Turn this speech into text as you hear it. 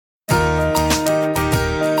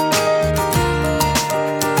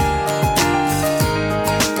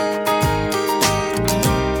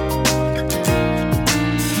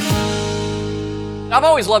I've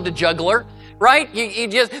always loved a juggler, right?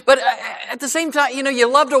 But at the same time, you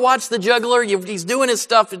love to watch the juggler. He's doing his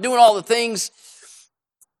stuff, doing all the things,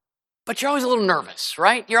 but you're always a little nervous,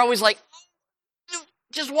 right? You're always like,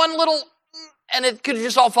 just one little, and it could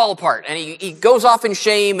just all fall apart. And he goes off in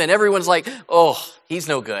shame, and everyone's like, oh, he's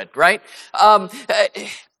no good, right?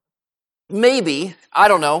 Maybe, I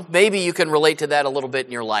don't know, maybe you can relate to that a little bit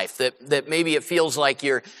in your life, that maybe it feels like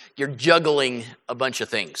you're juggling a bunch of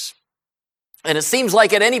things. And it seems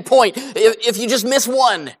like at any point, if you just miss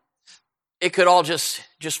one, it could all just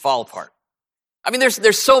fall apart. I mean,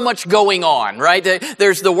 there's so much going on, right?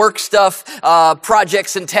 There's the work stuff,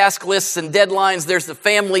 projects and task lists and deadlines. There's the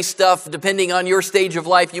family stuff. Depending on your stage of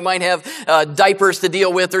life, you might have diapers to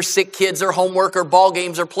deal with, or sick kids, or homework, or ball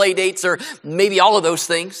games, or play dates, or maybe all of those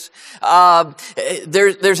things.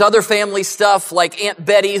 There's other family stuff like Aunt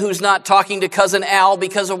Betty, who's not talking to Cousin Al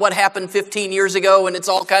because of what happened 15 years ago, and it's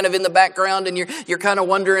all kind of in the background, and you're kind of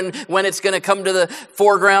wondering when it's going to come to the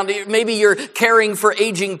foreground. Maybe you're caring for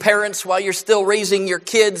aging parents while you're still raising your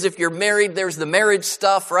kids. If you're married, there's the marriage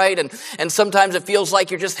stuff, right? And sometimes it feels like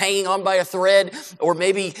you're just hanging on by a thread, or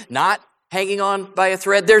maybe not hanging on by a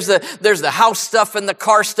thread. There's the house stuff and the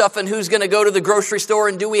car stuff, and who's going to go to the grocery store,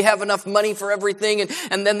 and do we have enough money for everything?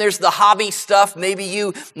 And then there's the hobby stuff. Maybe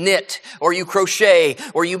you knit, or you crochet,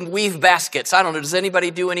 or you weave baskets. I don't know. Does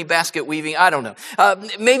anybody do any basket weaving? I don't know.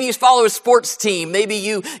 Maybe you follow a sports team. Maybe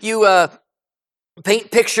you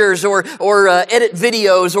paint pictures, or edit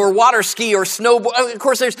videos, or water ski, or snowboard. Of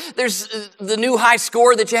course, there's the new high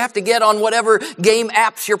score that you have to get on whatever game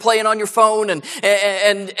apps you're playing on your phone, and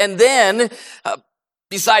then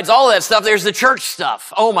besides all that stuff, there's the church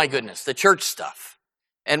stuff. Oh my goodness, the church stuff.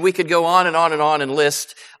 And we could go on and on and on and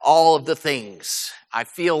list all of the things. I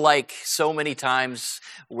feel like so many times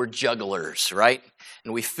we're jugglers, right?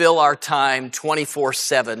 And we fill our time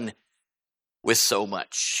 24/7 with so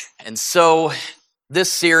much. And so this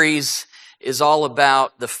series is all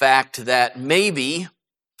about the fact that maybe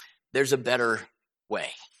there's a better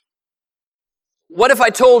way. What if I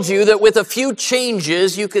told you that with a few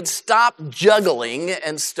changes, you could stop juggling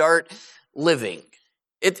and start living?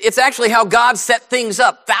 It's actually how God set things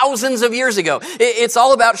up thousands of years ago. It's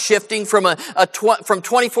all about shifting from from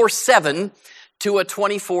 24/7 to a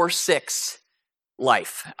 24/6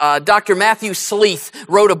 life. Dr. Matthew Sleeth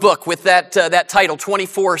wrote a book with that title,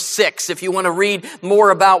 24/6. If you want to read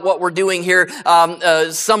more about what we're doing here,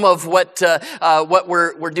 some of what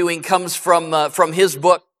we're doing comes from his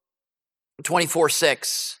book,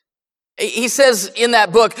 24/6. He says in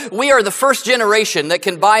that book, we are the first generation that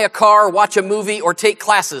can buy a car, watch a movie, or take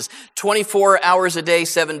classes 24 hours a day,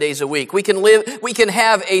 7 days a week. We can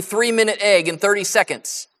have a 3-minute egg in 30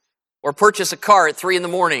 seconds. Or purchase a car at 3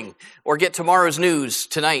 a.m, or get tomorrow's news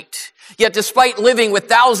tonight. Yet despite living with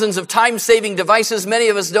thousands of time-saving devices, many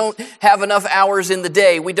of us don't have enough hours in the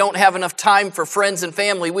day. We don't have enough time for friends and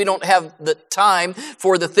family. We don't have the time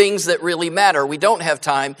for the things that really matter. We don't have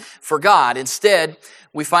time for God. Instead,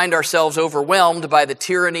 we find ourselves overwhelmed by the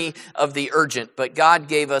tyranny of the urgent. But God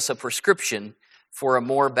gave us a prescription for a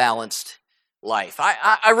more balanced life.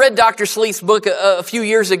 I read Dr. Sleeth's book a few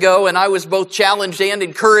years ago, and I was both challenged and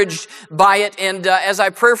encouraged by it. And as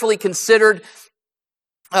I prayerfully considered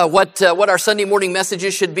what our Sunday morning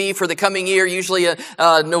messages should be for the coming year, usually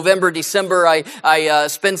November, December, I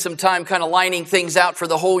spend some time kind of lining things out for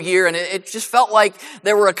the whole year, and it just felt like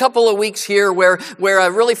there were a couple of weeks here where I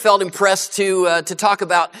really felt impressed to talk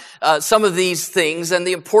about some of these things and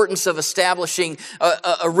the importance of establishing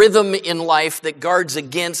a rhythm in life that guards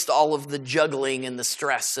against all of the juggling and the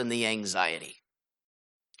stress and the anxiety.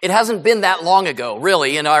 It hasn't been that long ago,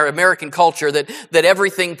 really, in our American culture that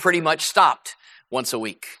everything pretty much stopped once a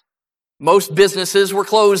week. Most businesses were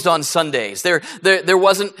closed on Sundays. There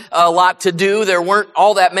wasn't a lot to do. There weren't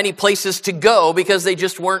all that many places to go because they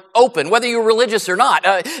just weren't open, whether you're religious or not.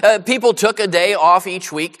 People took a day off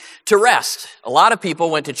each week to rest. A lot of people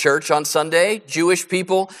went to church on Sunday. Jewish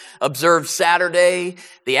people observed Saturday.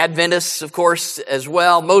 The Adventists, of course, as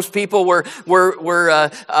well. Most people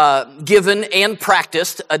were given and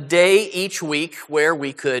practiced a day each week where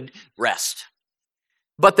we could rest.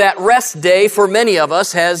 But that rest day for many of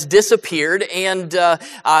us has disappeared, and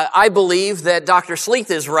I believe that Dr.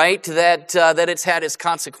 Sleeth is right that it's had its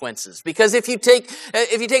consequences. Because if you take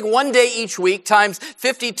one day each week times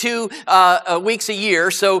 52 weeks a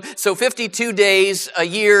year, so 52 days a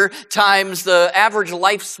year times the average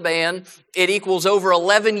lifespan, it equals over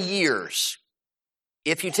 11 years.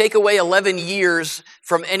 If you take away 11 years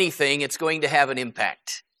from anything, it's going to have an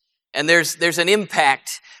impact. And there's an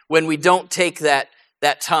impact when we don't take that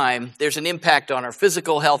that time, there's an impact on our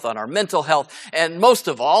physical health, on our mental health, and most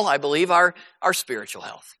of all, I believe, our spiritual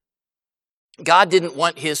health. God didn't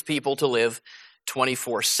want his people to live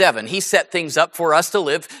 24/7. He set things up for us to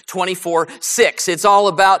live 24/6. It's all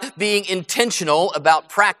about being intentional about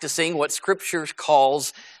practicing what Scripture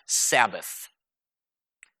calls Sabbath.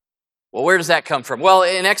 Well, where does that come from? Well,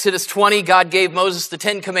 in Exodus 20, God gave Moses the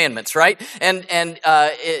 10 Commandments, right? And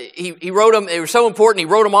he wrote them. They were so important. He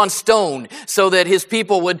wrote them on stone so that his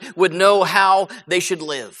people would know how they should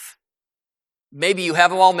live. Maybe you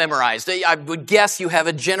have them all memorized. I would guess you have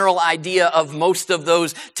a general idea of most of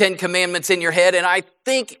those 10 Commandments in your head. And I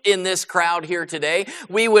think in this crowd here today,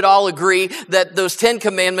 we would all agree that those 10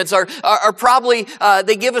 Commandments are probably,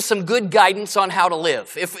 they give us some good guidance on how to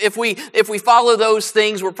live. If we follow those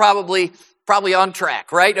things, we're probably on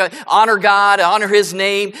track, right? Honor God, honor his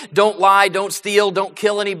name, don't lie, don't steal, don't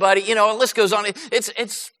kill anybody. You know, the list goes on.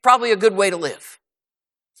 It's probably a good way to live.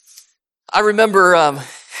 I remember,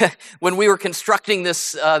 when we were constructing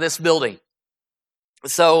this building.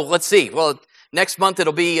 So let's see. Well, next month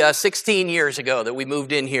it'll be 16 years ago that we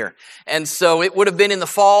moved in here. And so it would have been in the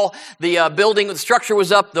fall. The building, the structure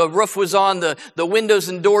was up, the roof was on, the windows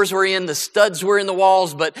and doors were in, the studs were in the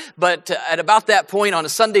walls. But at about that point on a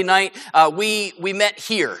Sunday night, we met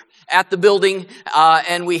here at the building,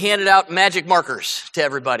 and we handed out magic markers to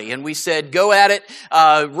everybody. And we said, go at it,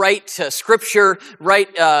 write scripture,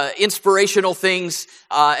 write inspirational things.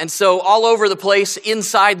 And so all over the place,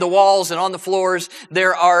 inside the walls and on the floors,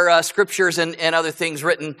 there are scriptures and other things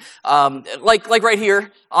written. Like right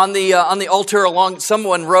here on the altar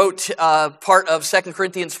someone wrote part of 2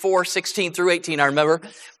 Corinthians 4:16 through 18, I remember.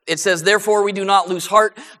 It says, therefore we do not lose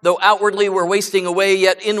heart, though outwardly we're wasting away,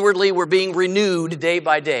 yet inwardly we're being renewed day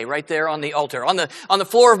by day, right there on the altar. On the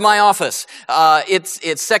floor of my office, it's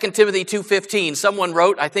 2 Timothy 2:15. Someone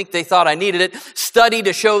wrote, I think they thought I needed it, study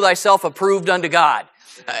to show thyself approved unto God.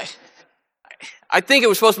 I think it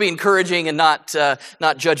was supposed to be encouraging and not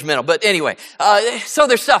judgmental. But anyway, so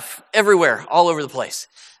there's stuff everywhere, all over the place.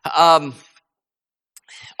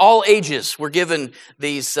 All ages were given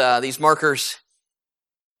these markers.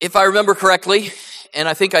 If I remember correctly, and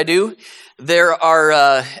I think I do, there are,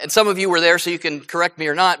 and some of you were there, so you can correct me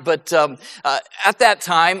or not, but at that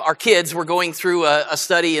time, our kids were going through a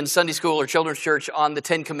study in Sunday school or children's church on the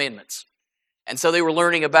 10 Commandments. And so they were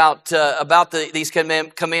learning about these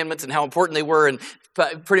commandments and how important they were, and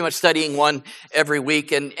pretty much studying one every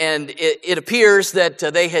week. And it appears that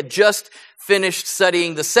they had just finished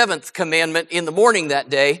studying the 7th commandment in the morning that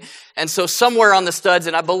day. And so somewhere on the studs,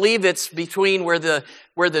 and I believe it's between where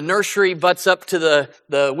the nursery butts up to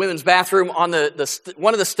the women's bathroom, on the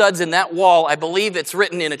one of the studs in that wall, I believe it's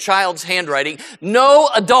written in a child's handwriting, no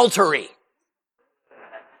adultery.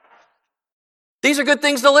 These are good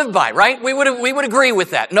things to live by, right? We would agree with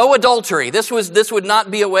that. No adultery. This would not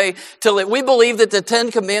be a way to live. We believe that the 10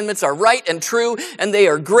 Commandments are right and true, and they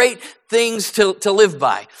are great things to live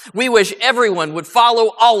by. We wish everyone would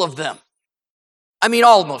follow all of them. I mean,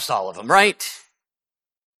 almost all of them, right?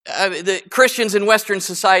 The Christians in Western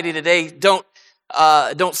society today don't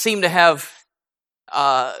seem to have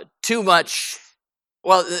too much.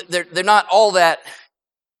 Well, they're not all that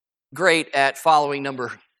great at following number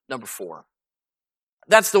 4.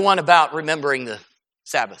 That's the one about remembering the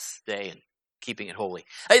Sabbath day and keeping it holy.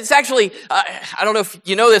 It's actually, I don't know if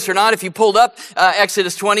you know this or not, if you pulled up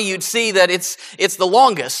Exodus 20, you'd see that it's the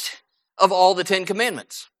longest of all the 10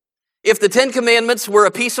 Commandments. If the 10 Commandments were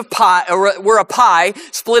a piece of pie, or were a pie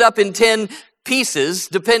split up in 10 pieces,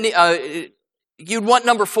 you'd want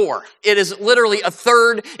number 4. It is literally a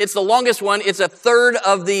third. It's the longest one. It's a third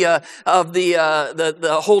of the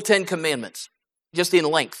whole 10 Commandments, just in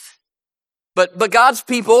length. But God's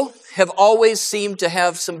people have always seemed to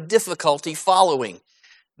have some difficulty following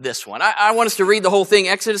this one. I want us to read the whole thing.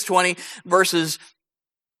 Exodus 20, verses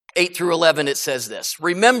 8 through 11, it says this.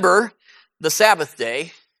 Remember the Sabbath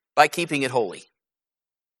day by keeping it holy.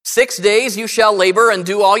 6 days you shall labor and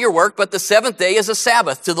do all your work, but the 7th day is a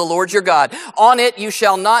Sabbath to the Lord your God. On it you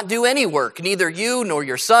shall not do any work, neither you, nor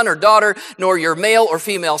your son or daughter, nor your male or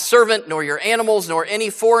female servant, nor your animals, nor any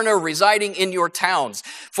foreigner residing in your towns.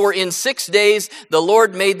 For in 6 days the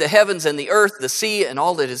Lord made the heavens and the earth, the sea, and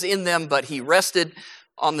all that is in them, but he rested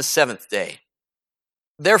on the 7th day.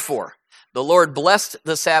 Therefore, the Lord blessed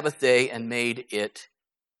the Sabbath day and made it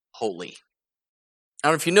holy. I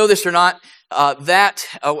don't know if you know this or not,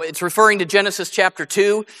 it's referring to Genesis chapter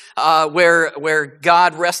 2, where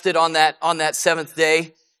God rested on that 7th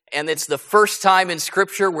day, and it's the first time in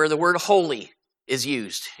Scripture where the word holy is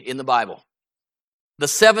used in the Bible. The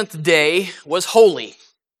 7th day was holy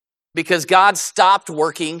because God stopped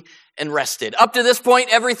working and rested. Up to this point,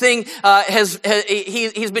 everything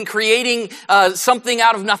he's been creating something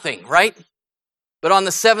out of nothing, right? But on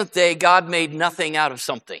the seventh day, God made nothing out of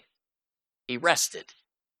something. He rested.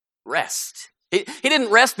 Rest. He didn't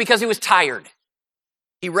rest because he was tired.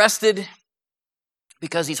 He rested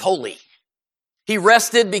because he's holy. He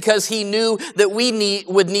rested because he knew that we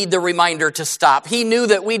would need the reminder to stop. He knew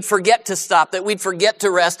that we'd forget to stop, that we'd forget to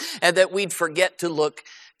rest, and that we'd forget to look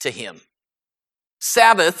to him.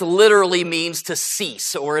 Sabbath literally means to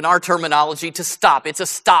cease, or in our terminology, to stop. It's a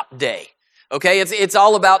stop day. Okay? It's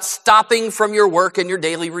all about stopping from your work and your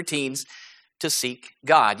daily routines to seek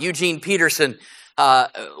God. Eugene Peterson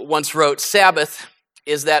once wrote, "Sabbath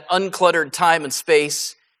is that uncluttered time and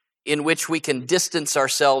space in which we can distance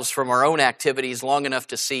ourselves from our own activities long enough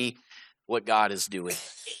to see what God is doing."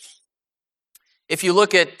 If you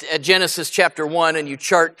look at Genesis chapter 1 and you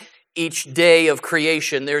chart each day of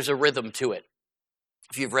creation, there's a rhythm to it.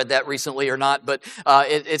 If you've read that recently or not, but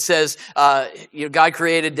it says, God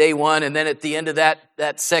created day one, and then at the end of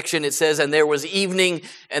that section it says, and there was evening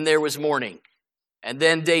and there was morning. And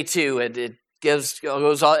then day two, and it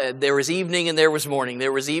goes on, there was evening and there was morning.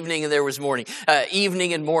 There was evening and there was morning.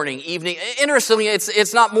 Evening and morning. Evening. Interestingly,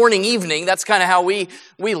 it's not morning, evening. That's kind of how we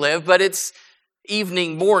live, but it's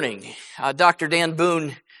evening, morning. Dr. Dan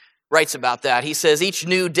Boone writes about that. He says, each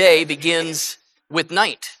new day begins with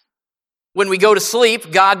night. When we go to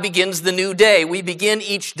sleep, God begins the new day. We begin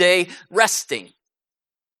each day resting.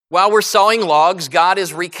 While we're sawing logs, God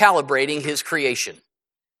is recalibrating his creation.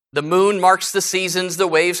 The moon marks the seasons, the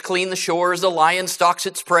waves clean the shores, the lion stalks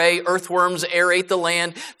its prey, earthworms aerate the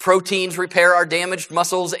land, proteins repair our damaged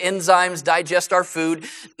muscles, enzymes digest our food,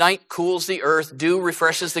 night cools the earth, dew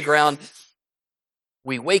refreshes the ground.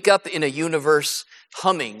 We wake up in a universe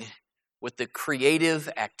humming with the creative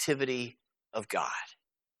activity of God.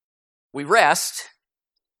 We rest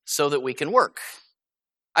so that we can work.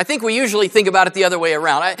 I think we usually think about it the other way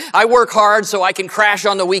around. I work hard so I can crash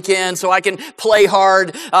on the weekend, so I can play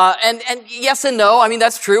hard. And yes and no. I mean,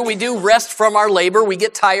 that's true. We do rest from our labor. We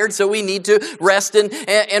get tired, so we need to rest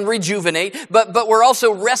and rejuvenate. But we're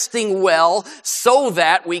also resting well so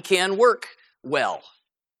that we can work well.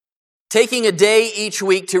 Taking a day each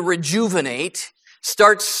week to rejuvenate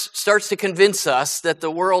starts to convince us that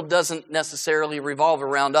the world doesn't necessarily revolve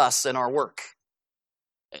around us and our work.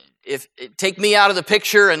 Take me out of the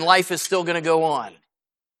picture and life is still going to go on.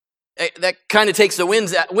 That kind of takes the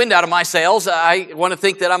wind out of my sails. I want to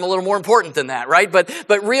think that I'm a little more important than that, right? But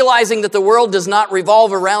realizing that the world does not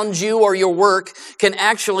revolve around you or your work can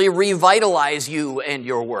actually revitalize you and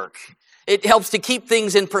your work. It helps to keep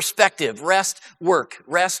things in perspective. Rest,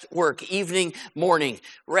 work, evening, morning,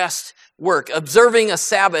 rest, work. Observing a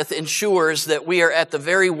Sabbath ensures that we are at the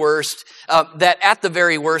very worst,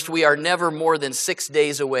 we are never more than 6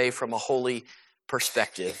 days away from a holy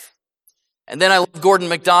perspective. And then I love Gordon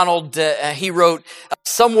MacDonald. He wrote,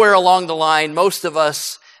 somewhere along the line, most of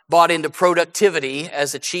us bought into productivity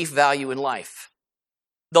as a chief value in life.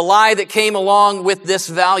 The lie that came along with this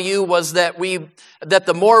value was that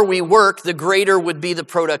the more we work, the greater would be the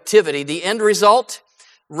productivity. The end result,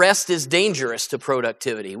 rest is dangerous to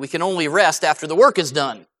productivity. We can only rest after the work is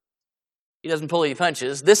done. He doesn't pull any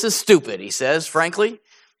punches. This is stupid, he says, frankly.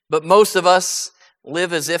 But most of us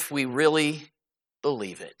live as if we really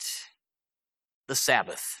believe it. The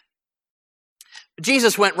Sabbath.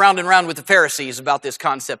 Jesus went round and round with the Pharisees about this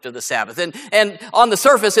concept of the Sabbath. And on the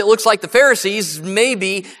surface, it looks like the Pharisees may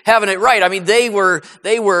be having it right. I mean, they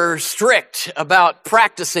were strict about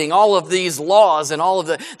practicing all of these laws and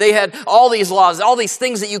they had all these laws, all these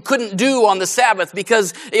things that you couldn't do on the Sabbath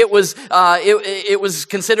because it was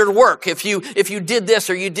considered work. If you did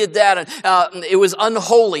this or you did that, it was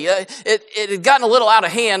unholy. It had gotten a little out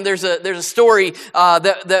of hand. There's a story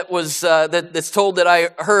that's told that I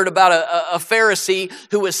heard about a Pharisee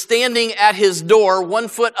who was standing at his door, 1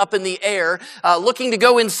 foot up in the air, looking to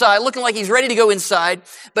go inside, looking like he's ready to go inside,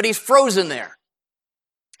 but he's frozen there.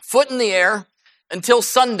 Foot in the air until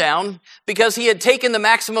sundown because he had taken the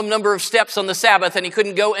maximum number of steps on the Sabbath and he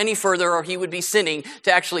couldn't go any further or he would be sinning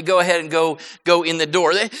to actually go ahead and go in the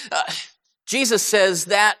door. Jesus says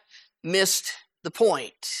that missed the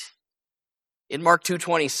point. In Mark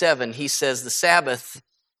 2:27, he says the Sabbath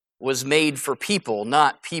was made for people,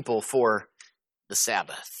 not people for the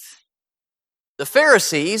Sabbath. The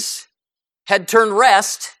Pharisees had turned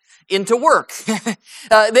rest into work.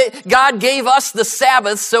 God gave us the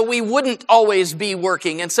Sabbath so we wouldn't always be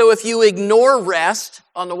working. And so if you ignore rest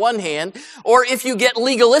on the one hand, or if you get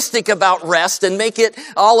legalistic about rest and make it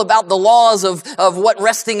all about the laws of what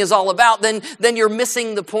resting is all about, then you're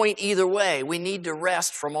missing the point either way. We need to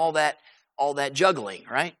rest from all that juggling,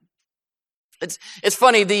 right? It's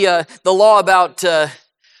funny, the law about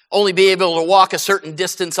only be able to walk a certain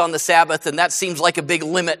distance on the Sabbath, and that seems like a big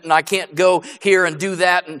limit, and I can't go here and do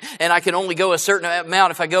that, and I can only go a certain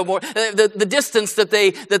amount if I go more. The distance that they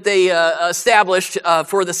established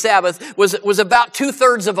for the Sabbath was about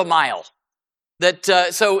 2/3 of a mile.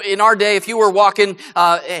 So in our day, if you were walking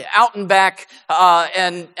out and back,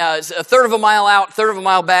 and a third of a mile out, third of a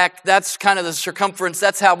mile back, that's kind of the circumference.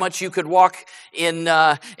 That's how much you could walk in.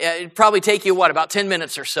 It'd probably take you about 10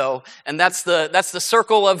 minutes or so, and that's the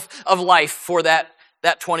circle of life for that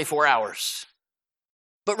 24 hours.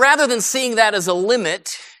 But rather than seeing that as a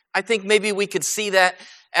limit, I think maybe we could see that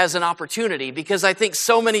as an opportunity, because I think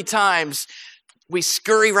so many times we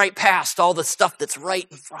scurry right past all the stuff that's right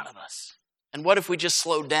in front of us. And what if we just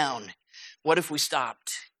slowed down? What if we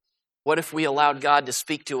stopped? What if we allowed God to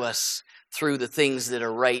speak to us through the things that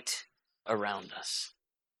are right around us?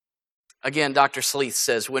 Again, Dr. Sleeth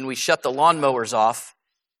says, when we shut the lawnmowers off,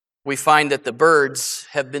 we find that the birds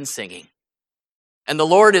have been singing. And the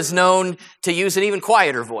Lord is known to use an even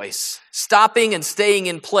quieter voice. Stopping and staying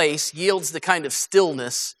in place yields the kind of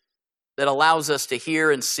stillness that allows us to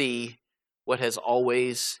hear and see what has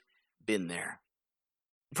always been there.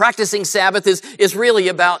 Practicing Sabbath is really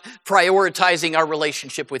about prioritizing our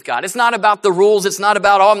relationship with God. It's not about the rules. It's not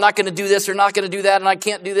about, I'm not going to do this or not going to do that, and I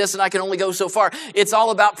can't do this, and I can only go so far. It's all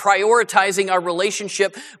about prioritizing our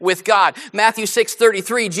relationship with God. Matthew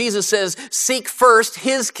 6:33, Jesus says, seek first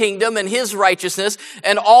His kingdom and His righteousness,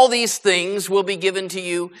 and all these things will be given to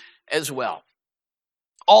you as well.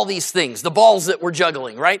 All these things, the balls that we're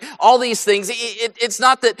juggling, right? All these things, it's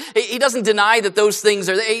not that, he doesn't deny that those things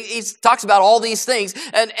are, he talks about all these things,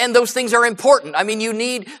 and those things are important. I mean, you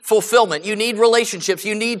need fulfillment, you need relationships,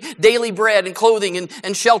 you need daily bread and clothing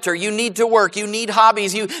and shelter, you need to work, you need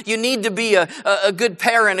hobbies, you need to be a good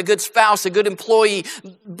parent, a good spouse, a good employee,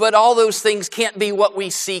 but all those things can't be what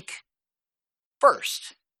we seek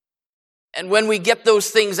first. And when we get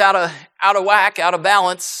those things out of whack, out of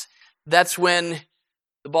balance, that's when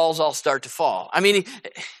the balls all start to fall. I mean,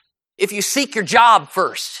 if you seek your job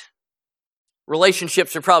first,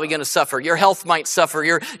 relationships are probably going to suffer. Your health might suffer.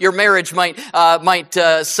 Your marriage might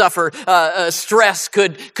suffer. Stress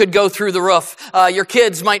could go through the roof. Your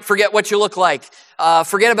kids might forget what you look like.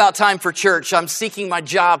 Forget about time for church. I'm seeking my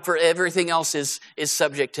job. For everything else is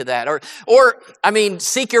subject to that. Or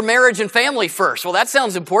seek your marriage and family first. Well, that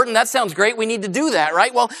sounds important. That sounds great. We need to do that,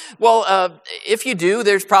 right? Well, if you do,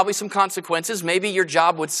 there's probably some consequences. Maybe your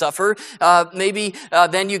job would suffer. Maybe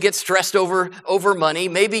then you get stressed over money.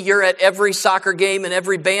 Maybe you're at every soccer game and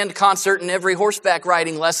every band concert and every horseback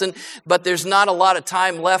riding lesson, but there's not a lot of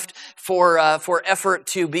time left for effort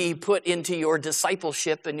to be put into your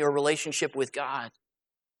discipleship and your relationship with God.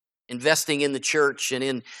 Investing in the church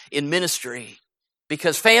and in ministry,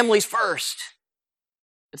 because family's first.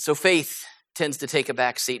 And so faith tends to take a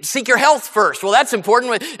back seat. Seek your health first. Well, that's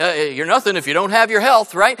important. You're nothing if you don't have your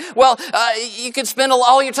health, right? Well, you could spend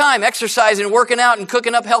all your time exercising and working out and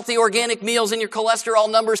cooking up healthy organic meals, and your cholesterol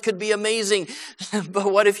numbers could be amazing. But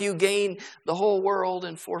what if you gain the whole world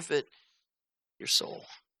and forfeit your soul?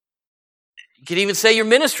 You could even say your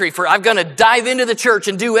ministry I'm going to dive into the church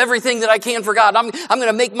and do everything that I can for God. I'm going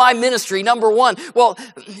to make my ministry number one. Well,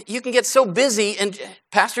 you can get so busy, and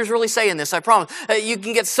pastor's really saying this, I promise. You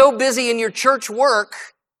can get so busy in your church work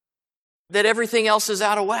that everything else is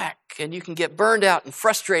out of whack, and you can get burned out and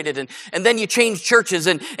frustrated, and then you change churches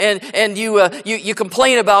and you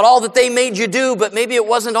complain about all that they made you do, but maybe it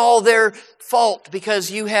wasn't all their fault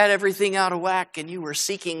because you had everything out of whack and you were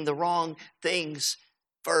seeking the wrong things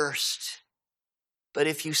first. But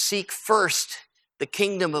if you seek first the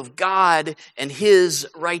kingdom of God and His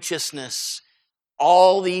righteousness,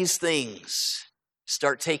 all these things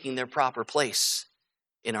start taking their proper place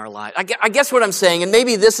in our life. I guess what I'm saying, and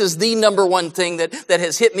maybe this is the number one thing that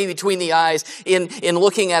has hit me between the eyes in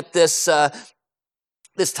looking at this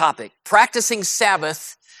topic. Practicing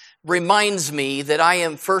Sabbath reminds me that I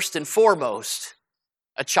am first and foremost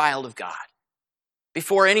a child of God.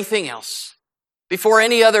 Before anything else. Before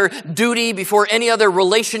any other duty, before any other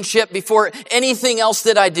relationship, before anything else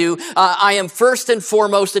that I do, I am first and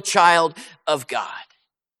foremost a child of God.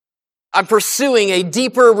 I'm pursuing a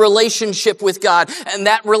deeper relationship with God, and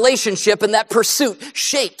that relationship and that pursuit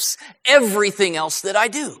shapes everything else that I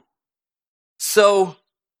do. So,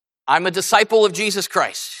 I'm a disciple of Jesus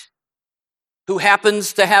Christ, who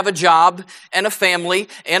happens to have a job and a family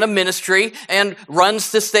and a ministry and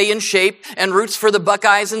runs to stay in shape and roots for the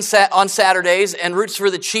Buckeyes on Saturdays and roots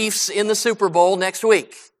for the Chiefs in the Super Bowl next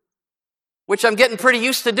week, which I'm getting pretty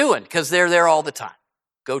used to doing because they're there all the time.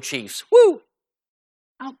 Go Chiefs. Woo!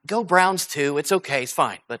 I'll go Browns too. It's okay. It's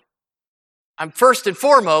fine. But I'm first and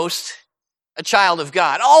foremost a child of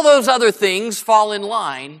God. All those other things fall in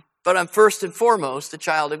line, but I'm first and foremost a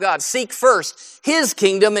child of God. Seek first His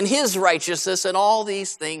kingdom and His righteousness, and all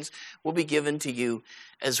these things will be given to you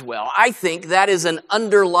as well. I think that is an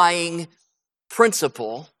underlying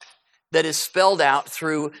principle that is spelled out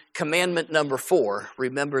through commandment number 4,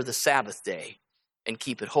 remember the Sabbath day and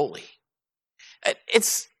keep it holy.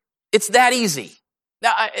 It's that easy.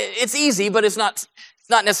 Now, it's easy, but it's not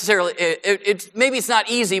necessarily, maybe it's not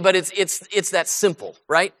easy, but it's that simple,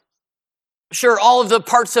 right? Sure, all of the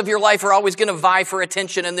parts of your life are always going to vie for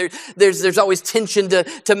attention, and there's always tension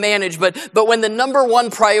to manage. But when the number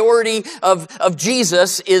one priority of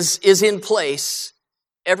Jesus is in place,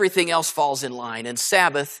 everything else falls in line, and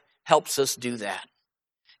Sabbath helps us do that.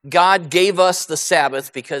 God gave us the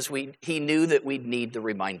Sabbath because He knew that we'd need the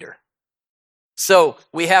reminder. So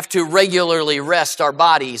we have to regularly rest our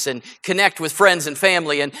bodies and connect with friends and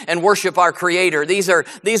family and worship our Creator. These are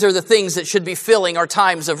the things that should be filling our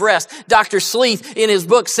times of rest. Dr. Sleeth in his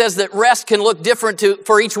book says that rest can look different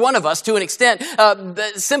for each one of us to an extent.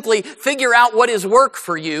 Simply figure out what is work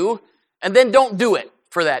for you and then don't do it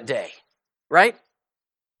for that day, right?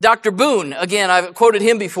 Dr. Boone, again, I've quoted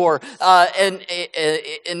him before, and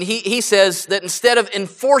he says that instead of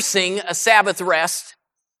enforcing a Sabbath rest,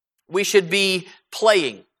 we should be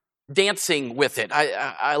playing, dancing with it.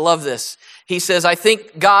 I love this. He says, I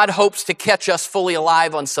think God hopes to catch us fully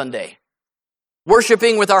alive on Sunday,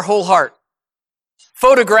 worshiping with our whole heart,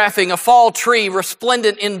 photographing a fall tree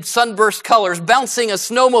resplendent in sunburst colors, bouncing a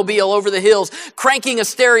snowmobile over the hills, cranking a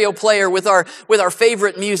stereo player with our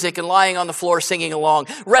favorite music and lying on the floor singing along,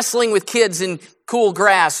 wrestling with kids in cool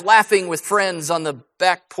grass, laughing with friends on the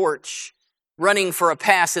back porch, running for a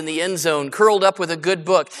pass in the end zone, curled up with a good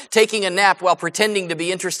book, taking a nap while pretending to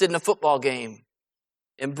be interested in a football game,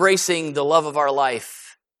 embracing the love of our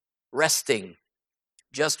life, resting,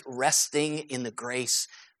 just resting in the grace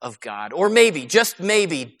of God. Or maybe, just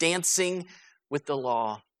maybe, dancing with the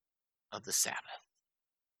law of the Sabbath.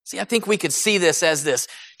 See, I think we could see this as this,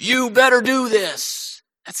 you better do this.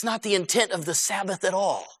 That's not the intent of the Sabbath at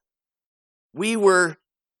all.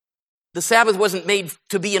 The Sabbath wasn't made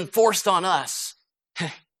to be enforced on us.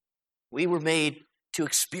 We were made to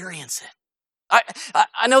experience it.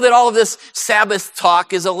 I know that all of this Sabbath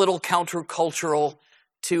talk is a little countercultural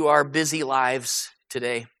to our busy lives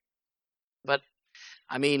today. But,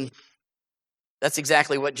 I mean, that's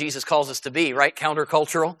exactly what Jesus calls us to be, right?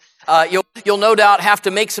 Countercultural. You'll no doubt have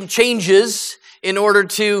to make some changes in order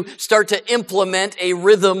to start to implement a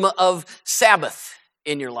rhythm of Sabbath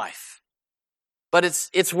in your life. But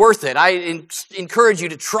it's worth it. I encourage you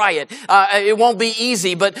to try it. It won't be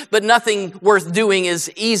easy, but nothing worth doing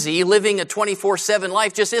is easy. Living a 24/7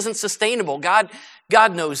 life just isn't sustainable. God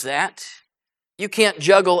knows that. You can't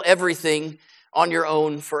juggle everything on your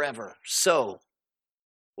own forever. So,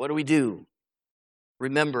 what do?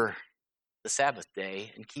 Remember the Sabbath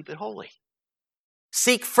day and keep it holy.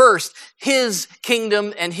 Seek first His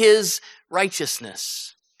kingdom and His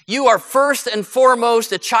righteousness. You are first and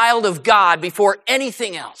foremost a child of God before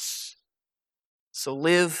anything else. So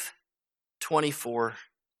live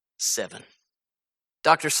 24/7.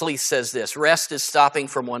 Dr. Sleeth says this, rest is stopping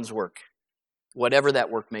from one's work, whatever that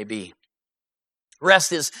work may be.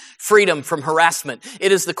 Rest is freedom from harassment.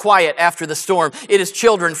 It is the quiet after the storm. It is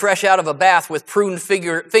children fresh out of a bath with pruned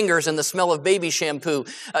fingers and the smell of baby shampoo,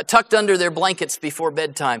 tucked under their blankets before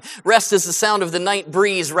bedtime. Rest is the sound of the night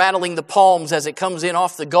breeze rattling the palms as it comes in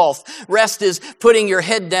off the Gulf. Rest is putting your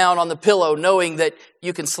head down on the pillow knowing that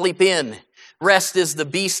you can sleep in. Rest is the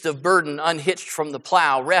beast of burden unhitched from the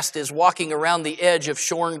plow. Rest is walking around the edge of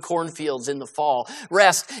shorn cornfields in the fall.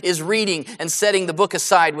 Rest is reading and setting the book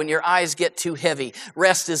aside when your eyes get too heavy.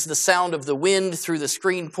 Rest is the sound of the wind through the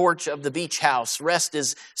screen porch of the beach house. Rest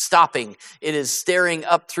is stopping. It is staring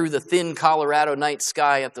up through the thin Colorado night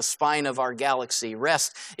sky at the spine of our galaxy.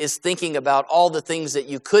 Rest is thinking about all the things that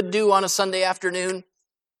you could do on a Sunday afternoon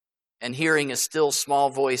and hearing a still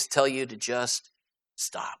small voice tell you to just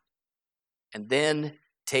stop. And then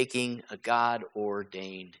taking a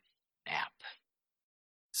God-ordained nap.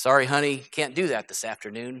 Sorry, honey, can't do that this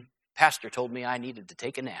afternoon. Pastor told me I needed to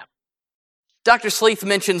take a nap. Dr. Sleeth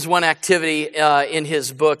mentions one activity in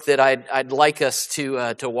his book that I'd like us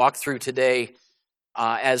to walk through today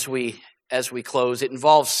as we close. It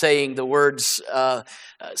involves saying the words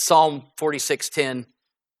Psalm 46:10.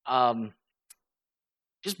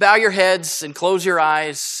 Just bow your heads and close your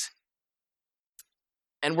eyes.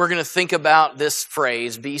 And we're going to think about this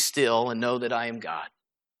phrase, be still and know that I am God.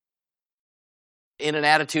 In an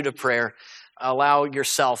attitude of prayer, allow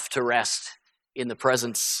yourself to rest in the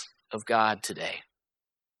presence of God today.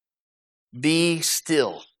 Be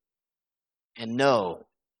still and know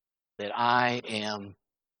that I am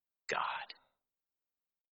God.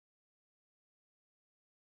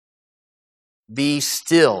 Be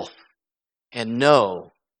still and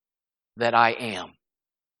know that I am.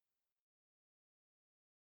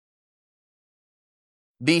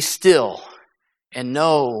 Be still and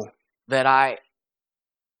know that I.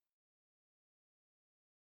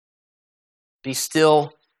 Be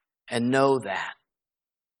still and know that.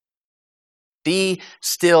 Be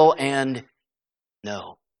still and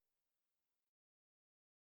know.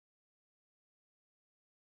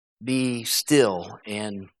 Be still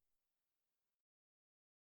and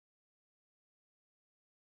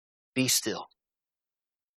be still.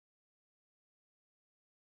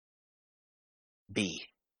 Be.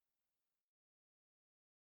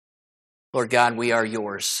 Lord God, we are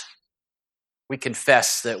yours. We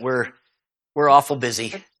confess that we're awful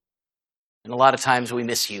busy, and a lot of times we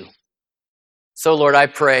miss you. So, Lord, I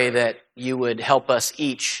pray that you would help us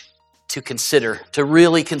each to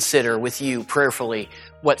really consider with you prayerfully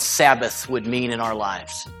what Sabbath would mean in our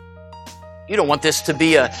lives. You don't want this to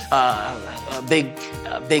be a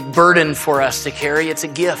big burden for us to carry. It's a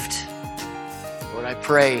gift. Lord, I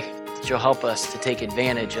pray that you'll help us to take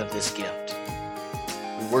advantage of this gift.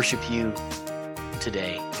 We worship you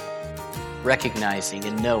today, recognizing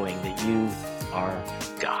and knowing that you are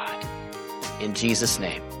God. In Jesus'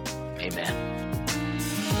 name, amen.